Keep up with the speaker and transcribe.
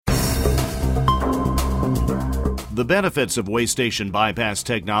The benefits of weigh station bypass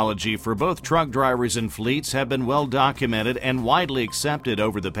technology for both truck drivers and fleets have been well documented and widely accepted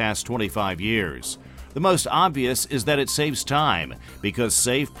over the past 25 years. The most obvious is that it saves time because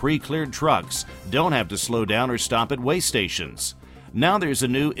safe, pre-cleared trucks don't have to slow down or stop at weigh stations. Now there's a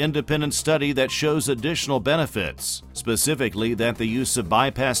new independent study that shows additional benefits, specifically that the use of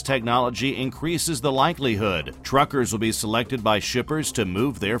bypass technology increases the likelihood truckers will be selected by shippers to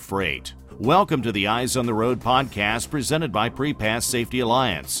move their freight. Welcome to the Eyes on the Road podcast presented by Prepass Safety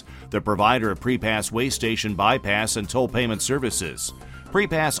Alliance, the provider of Prepass weigh station bypass and toll payment services.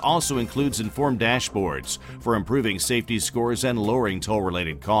 Prepass also includes informed dashboards for improving safety scores and lowering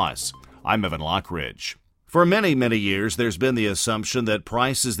toll-related costs. I'm Evan Lockridge. For many years, there's been the assumption that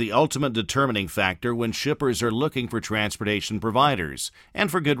price is the ultimate determining factor when shippers are looking for transportation providers,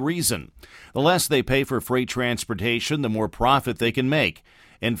 and for good reason. The less they pay for freight transportation, the more profit they can make.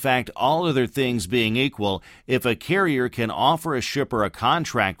 In fact, all other things being equal, if a carrier can offer a shipper a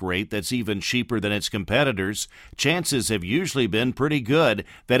contract rate that's even cheaper than its competitors, chances have usually been pretty good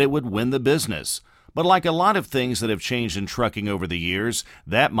that it would win the business. But like a lot of things that have changed in trucking over the years,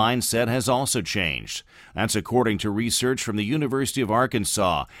 that mindset has also changed. That's according to research from the University of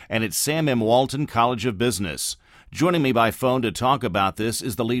Arkansas and its Sam M. Walton College of Business. Joining me by phone to talk about this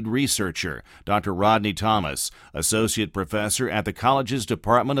is the lead researcher, Dr. Rodney Thomas, Associate Professor at the college's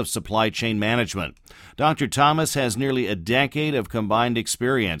Department of Supply Chain Management. Dr. Thomas has nearly a decade of combined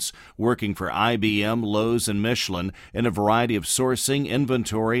experience working for IBM, Lowe's, and Michelin in a variety of sourcing,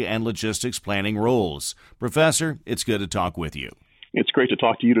 inventory, and logistics planning roles. Professor, it's good to talk with you. It's great to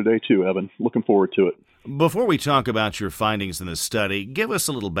talk to you today, too, Evan. Looking forward to it. Before we talk about your findings in the study, give us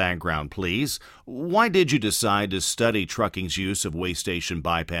a little background, please. Why did you decide to study trucking's use of weigh station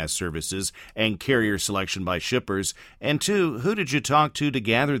bypass services and carrier selection by shippers? And two, who did you talk to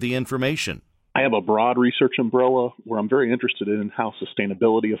gather the information? I have a broad research umbrella where I'm very interested in how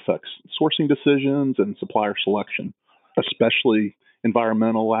sustainability affects sourcing decisions and supplier selection, especially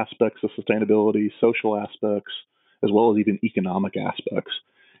environmental aspects of sustainability, social aspects, as well as even economic aspects.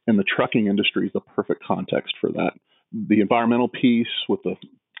 And the trucking industry is the perfect context for that. The environmental piece with the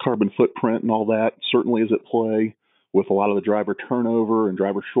carbon footprint and all that certainly is at play with a lot of the driver turnover and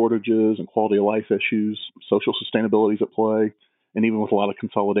driver shortages and quality of life issues. Social sustainability is at play. And even with a lot of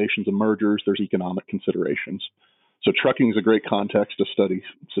consolidations and mergers, there's economic considerations. So trucking is a great context to study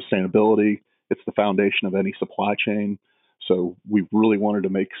sustainability. It's the foundation of any supply chain. So we really wanted to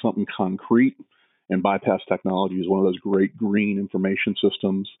make something concrete. And bypass technology is one of those great green information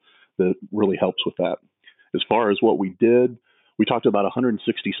systems that really helps with that. As far as what we did, we talked to about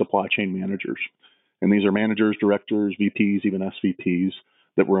 160 supply chain managers. And these are managers, directors, VPs, even SVPs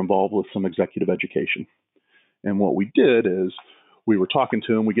that were involved with some executive education. And what we did is we were talking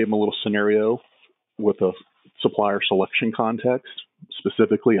to them. We gave them a little scenario with a supplier selection context,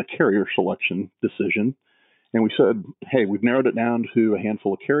 specifically a carrier selection decision. And we said, hey, we've narrowed it down to a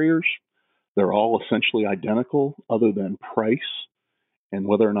handful of carriers. They're all essentially identical other than price and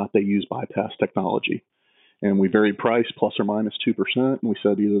whether or not they use bypass technology. And we varied price plus or minus 2%. And we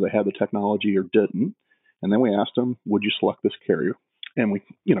said either they had the technology or didn't. And then we asked them, would you select this carrier? And we,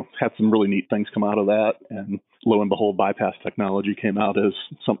 had some really neat things come out of that. And lo and behold, bypass technology came out as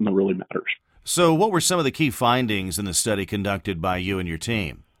something that really matters. So what were some of the key findings in the study conducted by you and your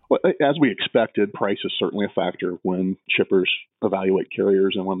team? Well, as we expected, price is certainly a factor when shippers evaluate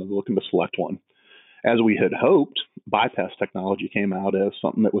carriers and when they're looking to select one. As we had hoped, bypass technology came out as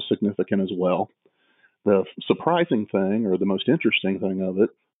something that was significant as well. The surprising thing, or the most interesting thing of it,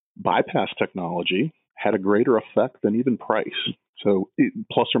 bypass technology had a greater effect than even price. So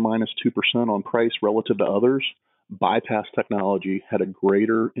plus or minus 2% on price relative to others, bypass technology had a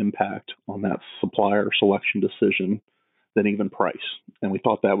greater impact on that supplier selection decision than even price. And we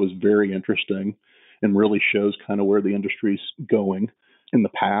thought that was very interesting and really shows kind of where the industry's going. In the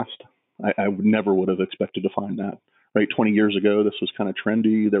past, I never would have expected to find that. Right, 20 years ago, this was kind of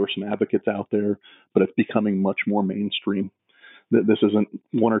trendy. There were some advocates out there, but it's becoming much more mainstream. This isn't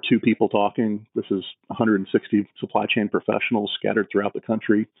one or two people talking. This is 160 supply chain professionals scattered throughout the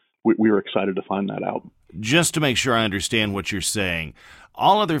country. We were excited to find that out. Just to make sure I understand what you're saying,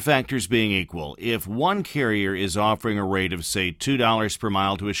 all other factors being equal, if one carrier is offering a rate of, say, $2 per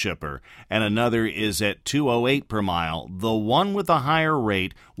mile to a shipper and another is at $2.08 per mile, the one with the higher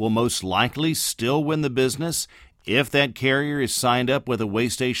rate will most likely still win the business if that carrier is signed up with a weigh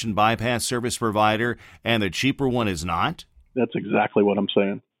station bypass service provider and the cheaper one is not? That's exactly what I'm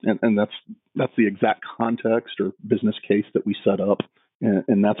saying. And that's the exact context or business case that we set up.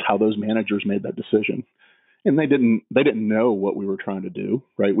 And that's how those managers made that decision. And they didn't know what we were trying to do,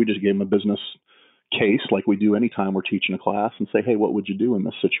 right? We just gave them a business case like we do anytime we're teaching a class and say, hey, what would you do in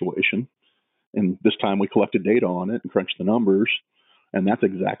this situation? And this time we collected data on it and crunched the numbers, and that's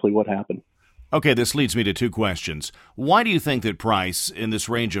exactly what happened. Okay, this leads me to two questions. Why do you think that price, in this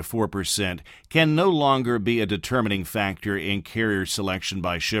range of 4%, can no longer be a determining factor in carrier selection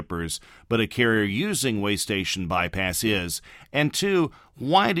by shippers, but a carrier using weigh station bypass is? And two,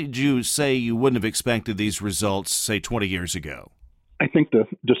 why did you say you wouldn't have expected these results, say, 20 years ago? I think the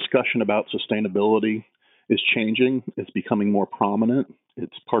discussion about sustainability is changing. It's becoming more prominent.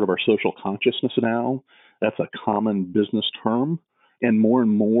 It's part of our social consciousness now. That's a common business term. And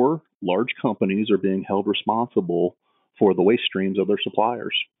more large companies are being held responsible for the waste streams of their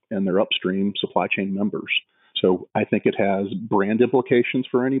suppliers and their upstream supply chain members. So I think it has brand implications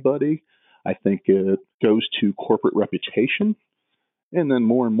for anybody. I think it goes to corporate reputation. And then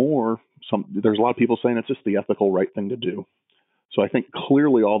more and more, there's a lot of people saying it's just the ethical right thing to do. So I think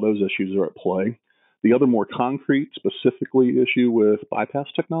clearly all those issues are at play. The other more concrete, specifically issue with bypass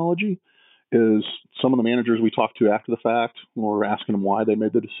technology is some of the managers we talked to after the fact, or asking them why they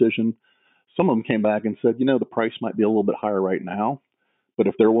made the decision. Some of them came back and said, the price might be a little bit higher right now, but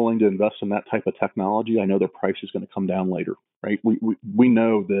if they're willing to invest in that type of technology, I know their price is going to come down later, right? We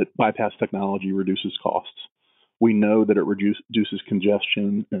know that bypass technology reduces costs. We know that it reduces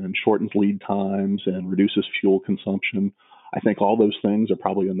congestion and shortens lead times and reduces fuel consumption. I think all those things are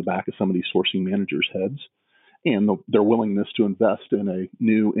probably in the back of some of these sourcing managers' heads, and their willingness to invest in a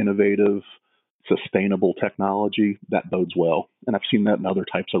new, innovative, sustainable technology, that bodes well. And I've seen that in other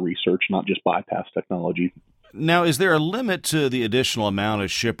types of research, not just bypass technology. Now, is there a limit to the additional amount a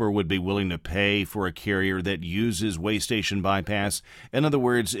shipper would be willing to pay for a carrier that uses weigh station bypass? In other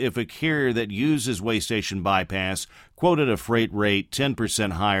words, if a carrier that uses weigh station bypass quoted a freight rate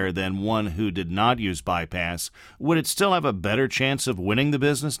 10% higher than one who did not use bypass, would it still have a better chance of winning the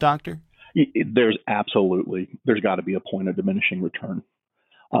business, Doctor? There's got to be a point of diminishing return.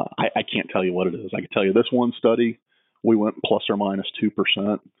 I can't tell you what it is. I can tell you this one study, we went plus or minus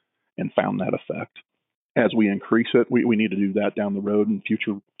 2% and found that effect. As we increase it, we need to do that down the road in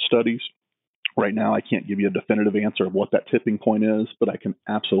future studies. Right now, I can't give you a definitive answer of what that tipping point is, but I can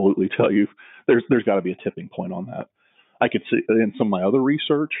absolutely tell you there's got to be a tipping point on that. I could see in some of my other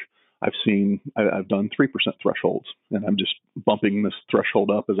research, I've done 3% thresholds, and I'm just bumping this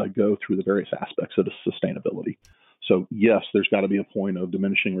threshold up as I go through the various aspects of the sustainability. So yes, there's got to be a point of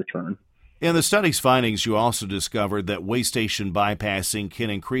diminishing return. In the study's findings, you also discovered that weigh station bypassing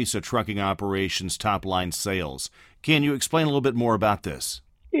can increase a trucking operation's top-line sales. Can you explain a little bit more about this?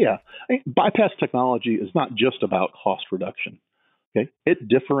 Yeah. Bypass technology is not just about cost reduction. Okay? It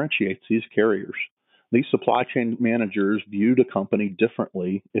differentiates these carriers. These supply chain managers viewed a company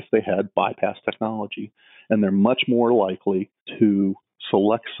differently if they had bypass technology, and they're much more likely to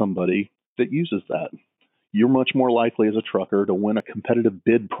select somebody that uses that. You're much more likely as a trucker to win a competitive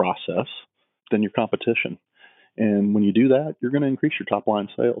bid process than your competition. And when you do that, you're going to increase your top line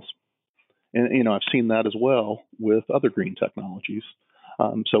sales. And, I've seen that as well with other green technologies.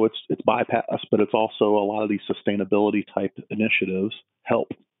 So it's bypass, but it's also a lot of these sustainability type initiatives help.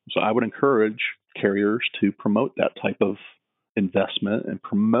 So I would encourage carriers to promote that type of investment and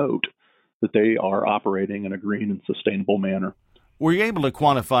promote that they are operating in a green and sustainable manner. Were you able to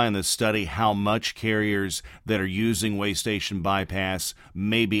quantify in this study how much carriers that are using weigh station bypass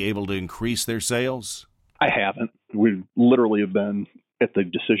may be able to increase their sales? I haven't. We literally have been at the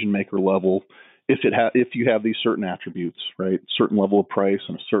decision maker level. If you have these certain attributes, right, certain level of price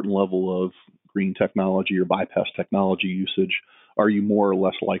and a certain level of green technology or bypass technology usage, are you more or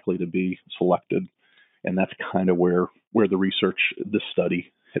less likely to be selected? And that's kind of where the research, this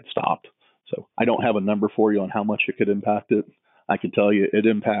study, had stopped. So I don't have a number for you on how much it could impact it. I can tell you it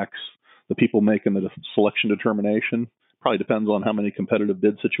impacts the people making the selection determination. Probably depends on how many competitive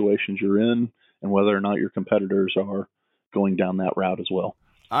bid situations you're in and whether or not your competitors are going down that route as well.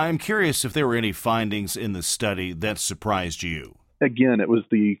 I'm curious if there were any findings in the study that surprised you. Again, it was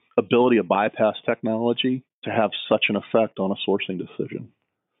the ability of bypass technology to have such an effect on a sourcing decision.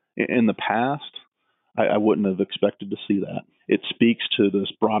 In the past, I wouldn't have expected to see that. It speaks to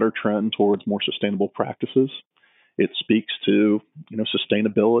this broader trend towards more sustainable practices. It speaks to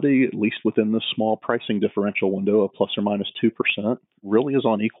sustainability, at least within this small pricing differential window of plus or minus 2%, really is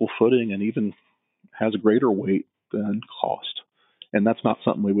on equal footing and even has a greater weight than cost. And that's not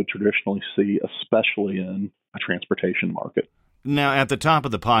something we would traditionally see, especially in a transportation market. Now, at the top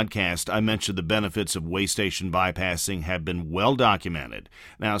of the podcast, I mentioned the benefits of weigh station bypassing have been well documented.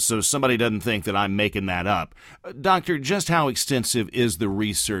 Now, so somebody doesn't think that I'm making that up. Doctor, just how extensive is the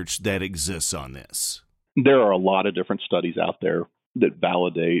research that exists on this? There are a lot of different studies out there that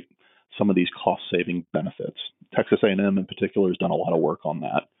validate some of these cost-saving benefits. Texas A&M in particular has done a lot of work on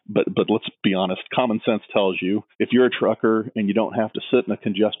that. But let's be honest, common sense tells you if you're a trucker and you don't have to sit in a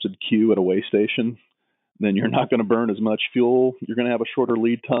congested queue at a weigh station, then you're not going to burn as much fuel. You're going to have a shorter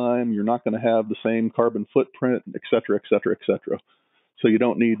lead time. You're not going to have the same carbon footprint, et cetera, et cetera, et cetera. So you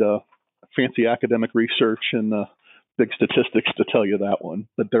don't need fancy academic research and big statistics to tell you that one.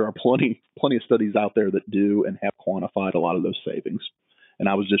 But there are plenty of studies out there that do and have quantified a lot of those savings. And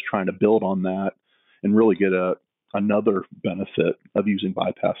I was just trying to build on that and really get another benefit of using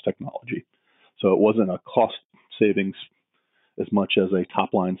bypass technology. So it wasn't a cost savings as much as a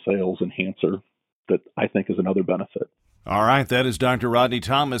top-line sales enhancer that I think is another benefit. All right, that is Dr. Rodney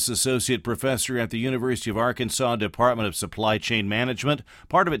Thomas, Associate Professor at the University of Arkansas Department of Supply Chain Management,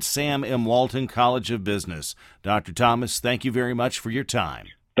 part of its Sam M. Walton College of Business. Dr. Thomas, thank you very much for your time.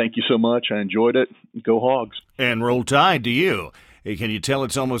 Thank you so much. I enjoyed it. Go Hogs. And roll tide to you. Hey, can you tell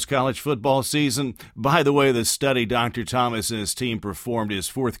it's almost college football season? By the way, the study Dr. Thomas and his team performed is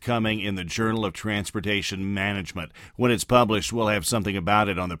forthcoming in the Journal of Transportation Management. When it's published, we'll have something about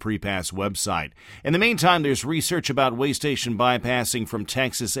it on the PrePass website. In the meantime, there's research about weigh station bypassing from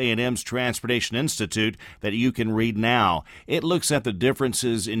Texas A&M's Transportation Institute that you can read now. It looks at the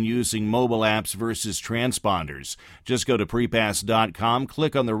differences in using mobile apps versus transponders. Just go to prepass.com,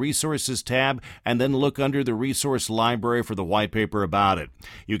 click on the Resources tab, and then look under the Resource Library for the white paper about it.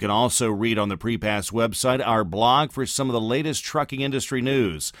 You can also read on the PrePass website our blog for some of the latest trucking industry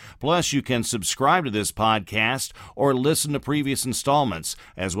news. Plus, you can subscribe to this podcast or listen to previous installments,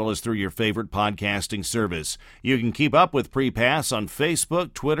 as well as through your favorite podcasting service. You can keep up with PrePass on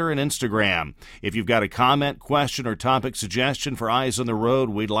Facebook, Twitter, and Instagram. If you've got a comment, question, or topic suggestion for Eyes on the Road,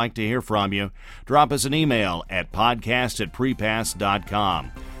 we'd like to hear from you. Drop us an email at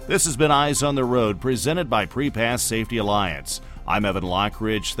podcast@prepass.com. This has been Eyes on the Road, presented by PrePass Safety Alliance. I'm Evan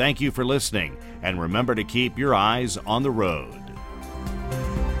Lockridge. Thank you for listening, and remember to keep your eyes on the road.